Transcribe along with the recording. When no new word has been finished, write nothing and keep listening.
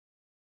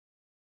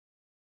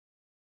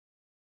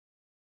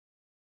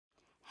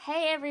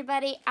Hey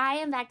everybody, I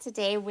am back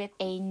today with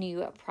a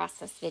new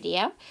process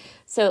video.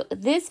 So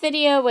this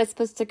video was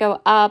supposed to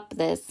go up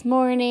this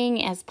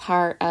morning as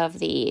part of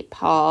the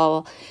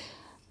Paul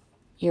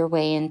Your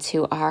Way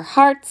Into Our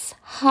Hearts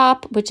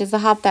hop, which is a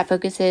hop that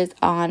focuses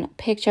on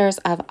pictures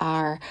of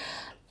our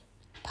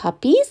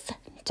puppies,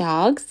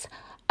 dogs,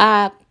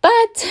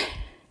 but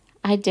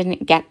I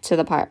didn't get to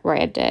the part where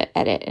I had to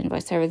edit and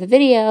voice over the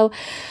video,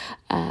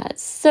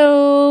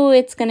 so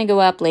it's going to go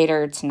up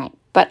later tonight.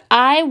 But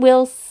I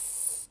will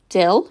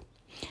still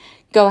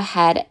go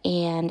ahead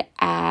and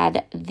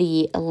add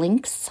the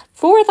links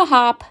for the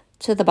hop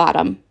to the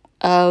bottom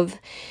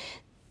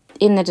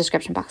in the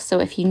description box.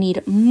 So if you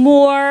need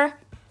more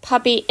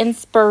puppy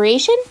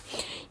inspiration,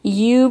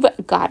 you've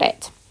got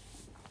it.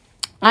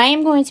 I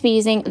am going to be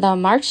using the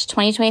March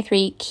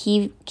 2023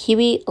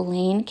 Kiwi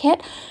Lane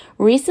kit.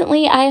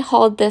 Recently, I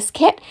hauled this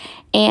kit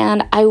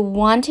and I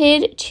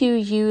wanted to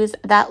use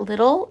that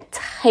little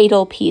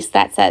title piece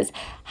that says,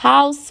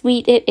 "How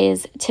sweet it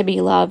is to be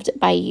loved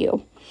by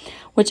you,"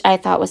 which I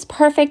thought was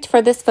perfect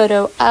for this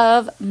photo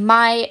of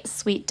my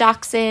sweet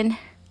dachshund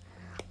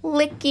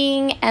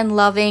licking and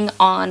loving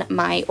on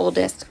my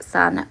oldest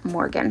son,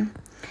 Morgan.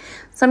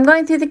 So I'm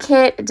going through the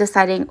kit,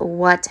 deciding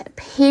what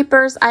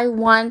papers I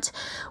want,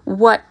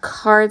 what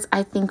cards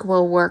I think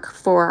will work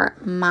for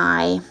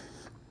my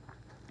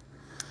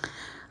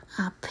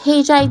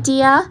page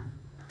idea.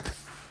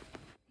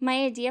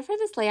 My idea for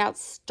this layout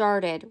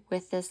started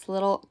with this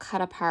little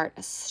cut apart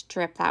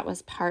strip that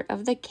was part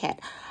of the kit.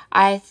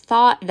 I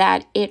thought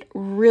that it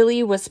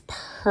really was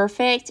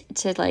perfect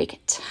to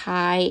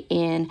tie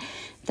in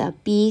the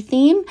bee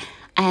theme.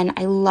 And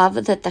I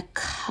love that the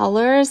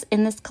colors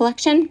in this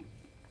collection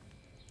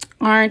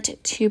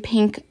aren't too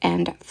pink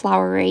and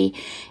flowery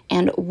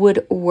and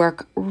would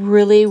work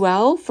really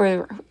well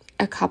for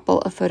a couple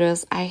of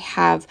photos I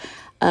have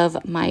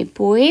of my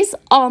boys,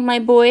 all my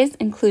boys,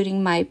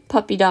 including my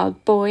puppy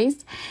dog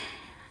boys.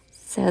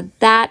 So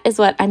that is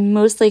what I'm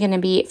mostly going to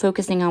be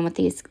focusing on with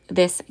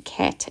this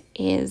kit,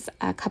 is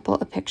a couple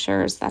of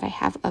pictures that I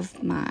have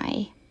of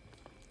my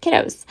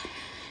kiddos.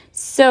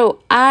 So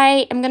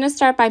I am going to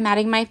start by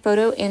matting my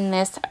photo in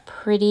this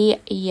pretty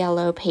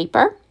yellow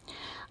paper.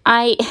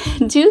 I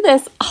do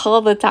this all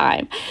the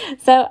time.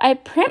 So I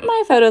print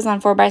my photos on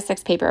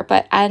 4x6 paper,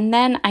 and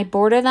then I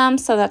border them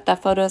so that the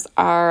photos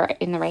are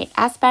in the right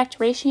aspect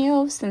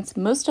ratio, since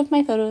most of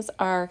my photos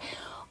are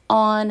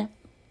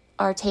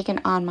taken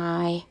on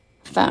my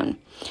phone.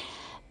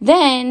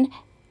 Then,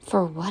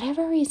 for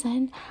whatever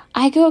reason,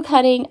 I go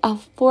cutting a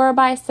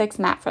 4x6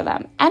 mat for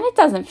them, and it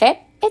doesn't fit.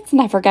 It's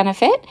never gonna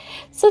fit.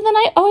 So then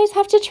I always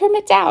have to trim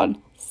it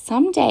down.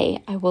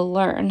 Someday I will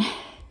learn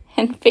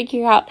and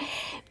figure out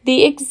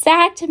the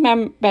exact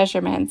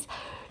measurements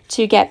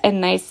to get a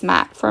nice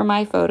mat for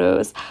my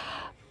photos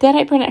that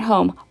I print at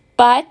home.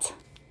 But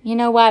you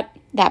know what?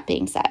 That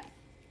being said,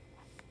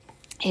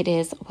 it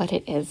is what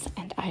it is,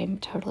 and I'm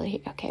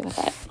totally okay with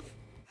it.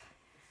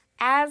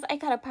 As I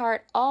cut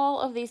apart all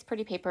of these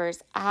pretty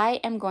papers, I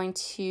am going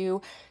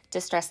to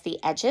distress the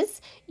edges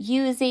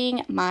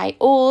using my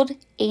old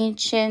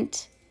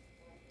ancient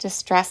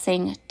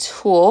distressing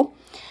tool.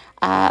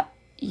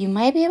 You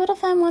might be able to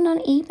find one on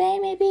eBay,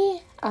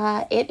 maybe.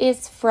 It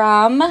is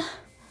from, I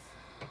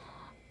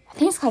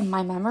think it's called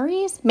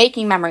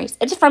Making Memories.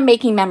 It's from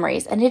Making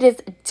Memories, and it is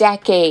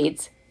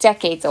decades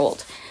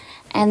old.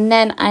 And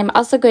then I'm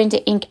also going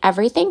to ink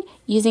everything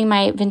using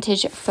my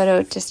Vintage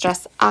Photo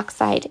Distress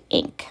Oxide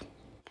ink.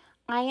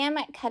 I am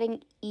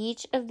cutting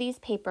each of these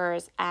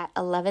papers at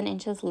 11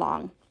 inches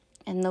long,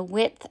 and the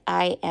width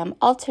I am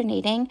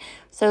alternating.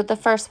 So the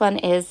first one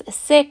is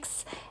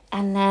 6,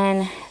 and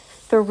then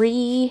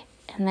 3,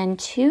 and then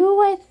 2,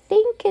 I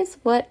think, is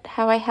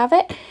how I have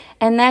it.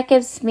 And that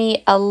gives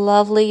me a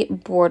lovely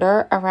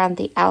border around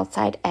the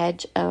outside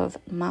edge of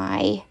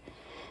my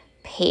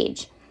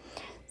page.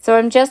 So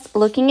I'm just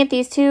looking at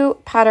these two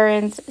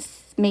patterns,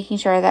 making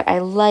sure that I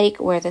like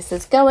where this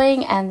is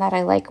going and that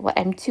I like what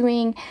I'm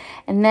doing.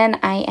 And then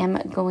I am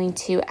going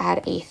to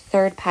add a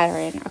third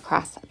pattern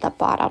across the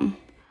bottom.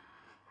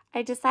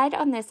 I decided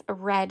on this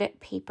red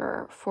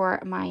paper for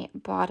my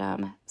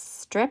bottom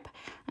strip.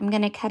 I'm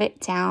going to cut it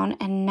down,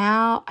 and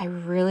now I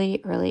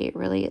really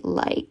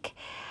like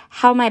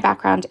how my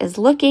background is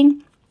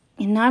looking.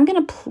 And now I'm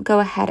going to go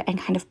ahead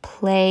and kind of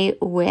play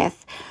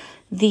with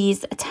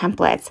these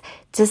templates,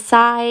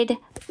 decide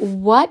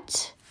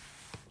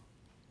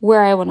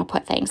where I want to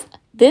put things.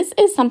 This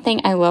is something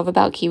I love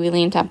about Kiwi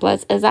Lane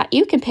templates, is that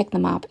you can pick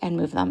them up and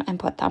move them and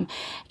put them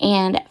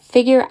and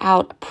figure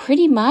out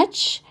pretty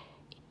much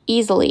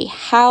easily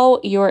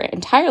how your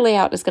entire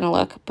layout is going to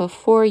look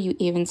before you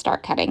even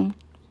start cutting.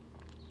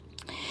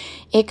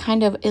 It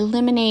kind of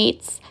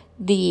eliminates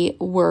the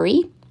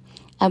worry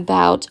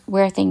about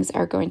where things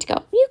are going to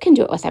go. You can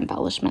do it with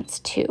embellishments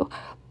too,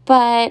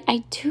 but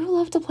I do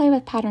love to play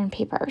with pattern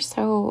paper,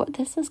 so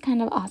this is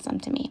kind of awesome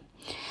to me.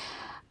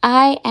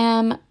 I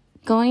am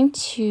going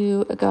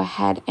to go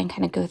ahead and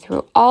kind of go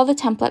through all the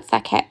templates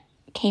that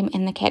came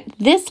in the kit.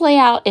 This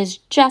layout is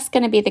just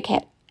going to be the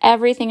kit.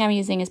 everything I'm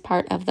using is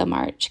part of the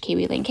March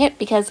Kiwi Link kit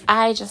because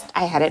I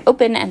had it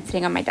open and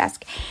sitting on my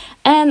desk.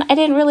 And I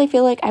didn't really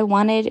feel like I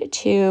wanted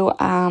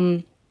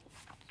to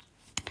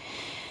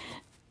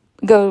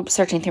go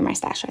searching through my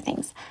stash or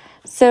things.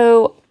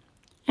 So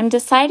I'm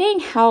deciding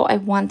how I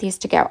want these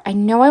to go. I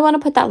know I want to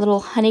put that little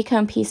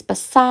honeycomb piece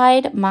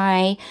behind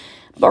my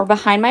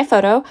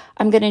photo.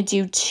 I'm going to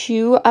do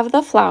 2 of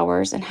the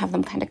flowers and have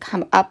them kind of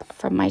come up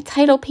from my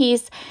title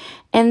piece.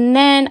 And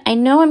then I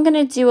know I'm going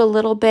to do a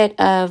little bit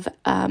of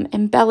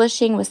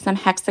embellishing with some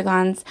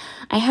hexagons.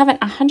 I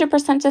haven't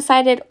 100%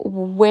 decided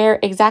where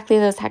exactly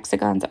those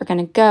hexagons are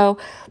going to go,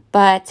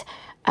 but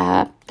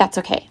that's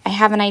okay. I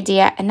have an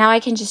idea, and now I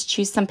can just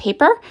choose some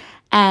paper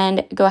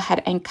and go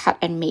ahead and cut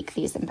and make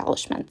these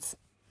embellishments.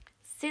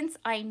 Since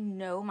I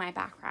know my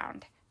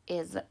background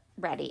is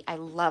ready, I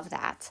love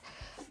that,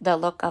 the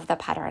look of the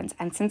patterns.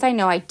 And since I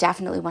know I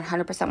definitely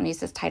 100% want to use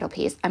this title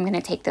piece, I'm going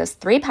to take those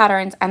 3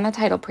 patterns and the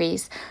title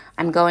piece.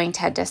 I'm going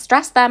to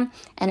distress them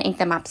and ink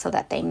them up so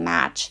that they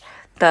match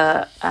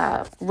the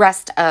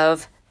rest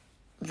of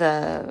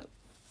the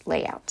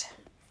layout.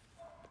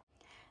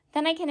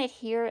 Then I can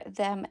adhere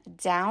them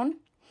down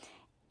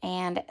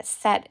and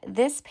set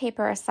this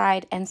paper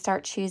aside and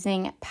start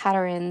choosing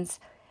patterns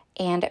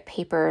and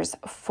papers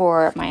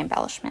for my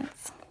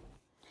embellishments.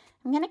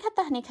 I'm going to cut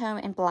the honeycomb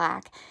in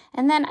black,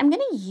 and then I'm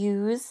going to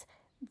use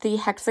the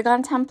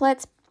hexagon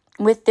templates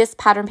with this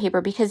pattern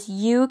paper because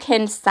you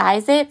can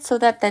size it so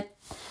that the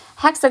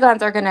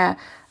hexagons are going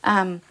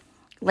to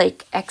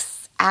like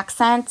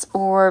accent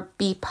or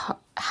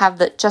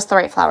have just the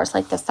right flowers.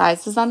 Like the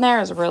sizes on there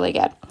is really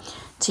good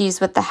to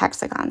use with the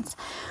hexagons.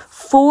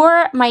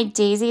 For my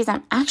daisies,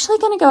 I'm actually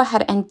going to go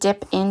ahead and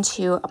dip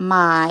into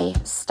my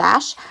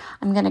stash.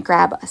 I'm going to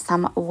grab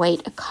some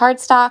white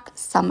cardstock,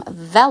 some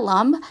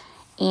vellum,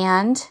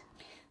 and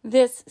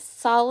this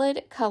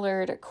solid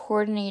colored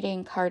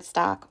coordinating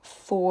cardstock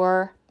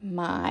for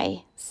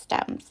my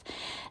stems.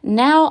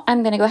 Now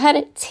I'm going to go ahead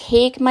and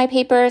take my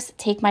papers,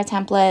 take my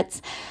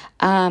templates.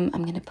 I'm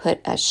going to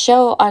put a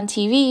show on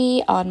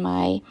TV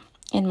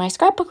in my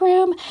scrapbook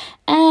room,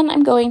 and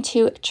I'm going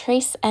to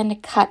trace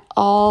and cut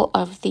all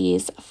of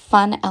these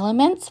fun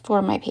elements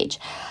for my page.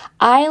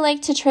 I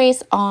like to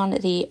trace on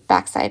the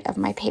backside of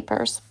my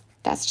papers.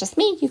 That's just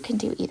me. You can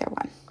do either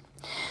one.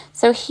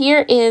 So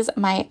here is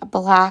my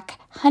black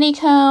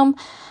honeycomb.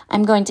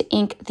 I'm going to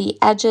ink the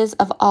edges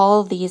of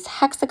all these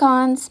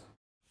hexagons.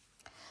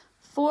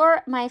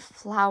 For my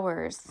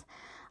flowers,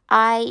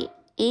 I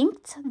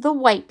inked the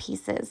white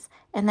pieces,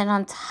 and then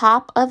on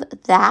top of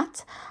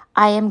that,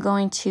 I am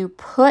going to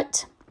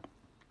put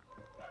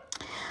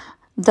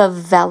the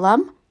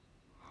vellum,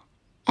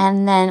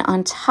 and then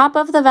on top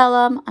of the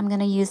vellum, I'm going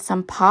to use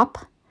some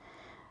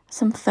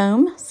some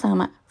foam,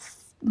 some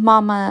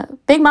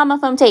Big Mama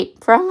foam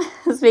tape from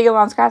Speaking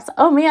Mom's Crafts.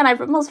 Oh man, I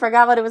almost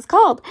forgot what it was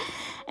called.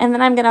 And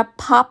then I'm going to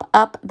pop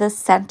up the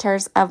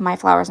centers of my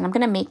flowers, and I'm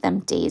going to make them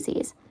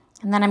daisies.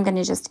 And then I'm going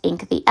to just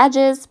ink the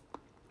edges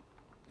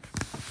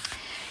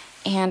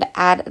and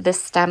add the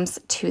stems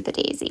to the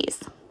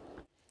daisies.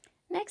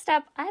 Next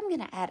up, I'm going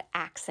to add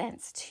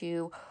accents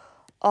to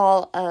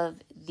all of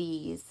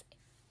these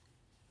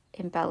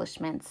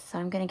embellishments. So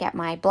I'm going to get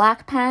my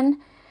black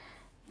pen,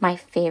 my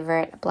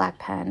favorite black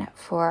pen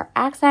for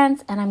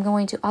accents, and I'm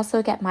going to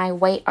also get my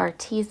white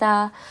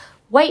Arteza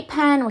white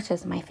pen, which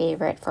is my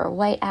favorite for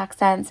white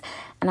accents,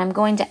 and I'm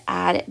going to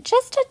add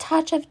just a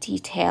touch of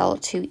detail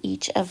to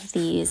each of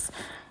these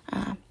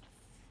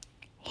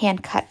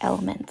hand-cut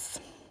elements.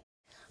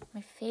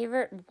 My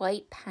favorite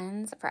white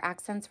pens for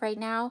accents right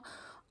now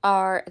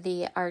are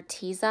the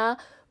Arteza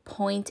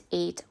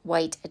 0.8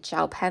 white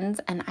gel pens,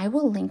 and I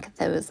will link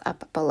those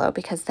up below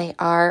because they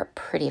are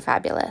pretty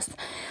fabulous.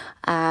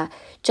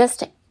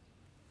 Just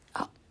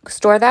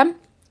store them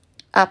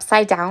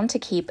upside down to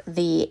keep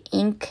the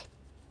ink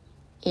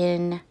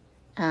in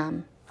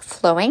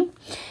flowing.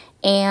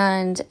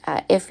 And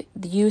if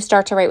you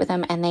start to write with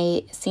them and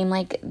they seem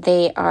like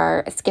they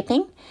are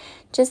skipping,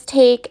 just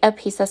take a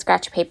piece of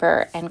scratch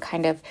paper and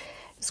kind of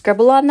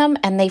scribble on them,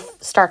 and they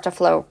start to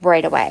flow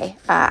right away.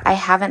 I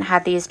haven't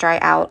had these dry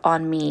out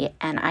on me,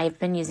 and I've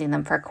been using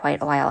them for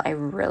quite a while. I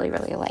really,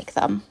 really like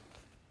them.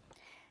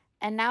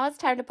 And now it's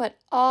time to put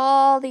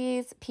all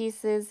these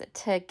pieces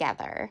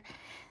together.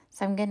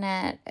 So I'm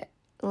gonna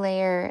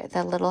layer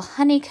the little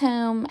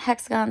honeycomb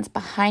hexagons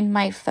behind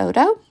my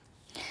photo.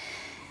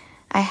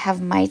 I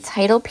have my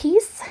title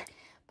piece.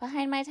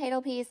 Behind my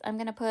title piece, I'm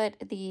gonna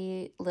put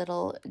the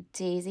little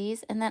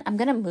daisies, and then I'm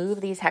gonna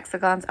move these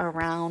hexagons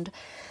around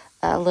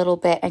a little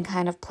bit and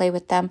kind of play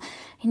with them.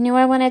 I knew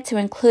I wanted to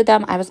include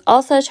them. I was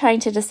also trying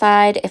to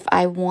decide if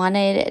I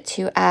wanted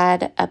to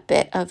add a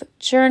bit of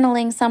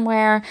journaling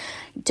somewhere.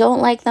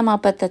 Don't like them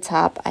up at the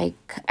top. I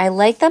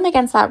like them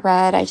against that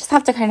red. I just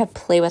have to kind of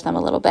play with them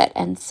a little bit.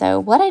 And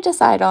so what I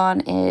decide on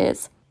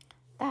is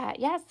that,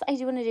 yes, I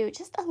do want to do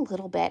just a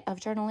little bit of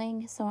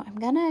journaling. So I'm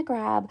going to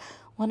grab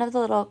one of the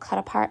little cut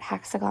apart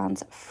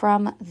hexagons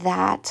from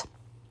that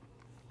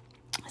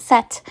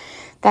set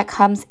that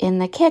comes in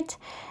the kit.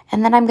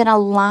 And then I'm going to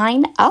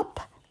line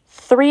up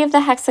 3 of the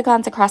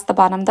hexagons across the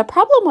bottom. The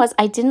problem was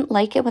I didn't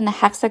like it when the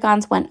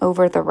hexagons went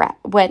over the red,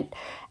 went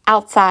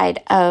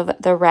outside of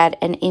the red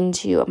and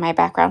into my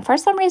background. For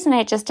some reason,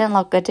 it just didn't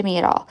look good to me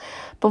at all.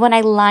 But when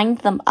I lined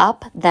them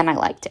up, then I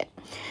liked it.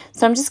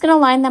 So I'm just going to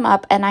line them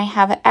up, and I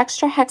have an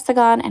extra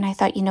hexagon, and I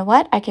thought, you know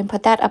what? I can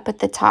put that up at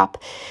the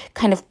top,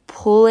 kind of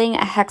pulling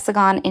a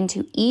hexagon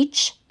into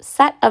each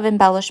set of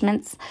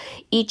embellishments,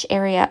 each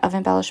area of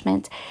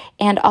embellishment,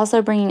 and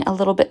also bringing a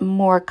little bit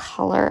more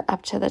color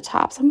up to the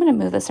top. So I'm going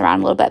to move this around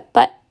a little bit,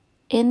 but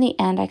in the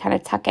end, I kind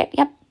of tuck it,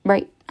 yep,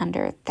 right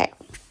under there.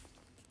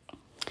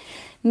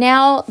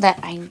 Now that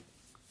I'm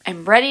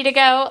ready to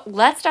go,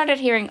 let's start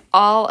adhering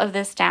all of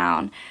this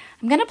down.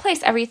 I'm going to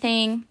place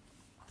everything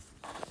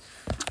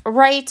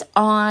right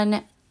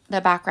on the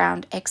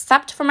background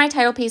except for my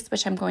title piece,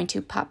 which I'm going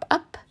to pop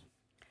up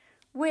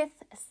with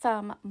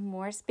some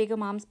more Spiegel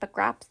Moms Book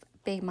Wraps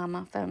Big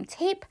Mama foam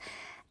tape.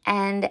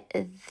 And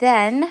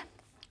then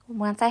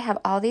once I have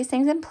all these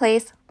things in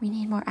place, we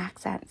need more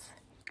accents.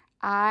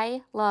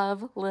 I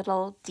love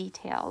little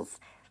details.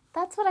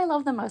 That's what I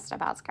love the most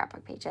about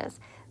scrapbook pages.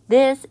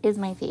 This is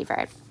my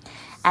favorite.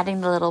 Adding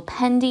the little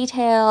pen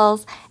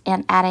details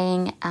and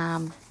adding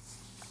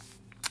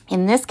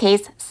in this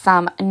case,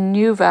 some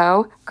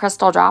Nuvo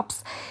crystal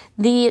drops.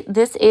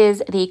 This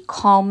is the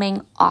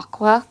Calming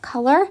Aqua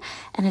color,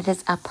 and it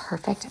is a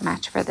perfect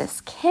match for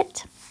this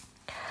kit.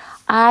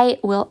 I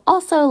will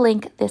also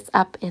link this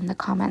up in the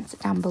comments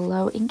down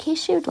below in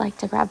case you'd like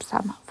to grab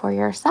some for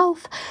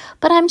yourself.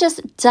 But I'm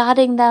just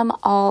dotting them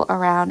all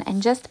around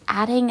and just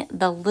adding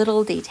the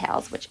little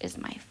details, which is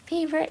my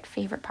favorite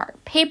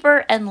part.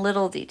 Paper and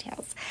little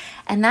details.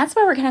 And that's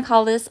why we're going to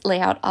call this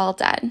layout all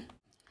done.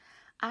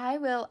 I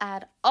will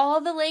add all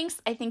the links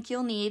I think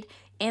you'll need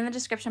in the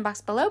description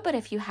box below, but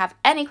if you have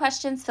any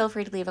questions, feel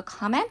free to leave a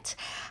comment.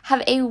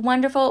 Have a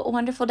wonderful,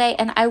 wonderful day,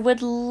 and I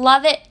would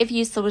love it if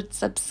you would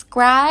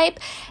subscribe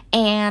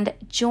and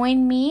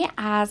join me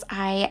as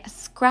I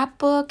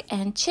scrapbook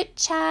and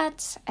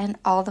chit-chat and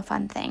all the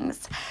fun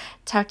things.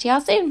 Talk to y'all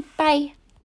soon. Bye.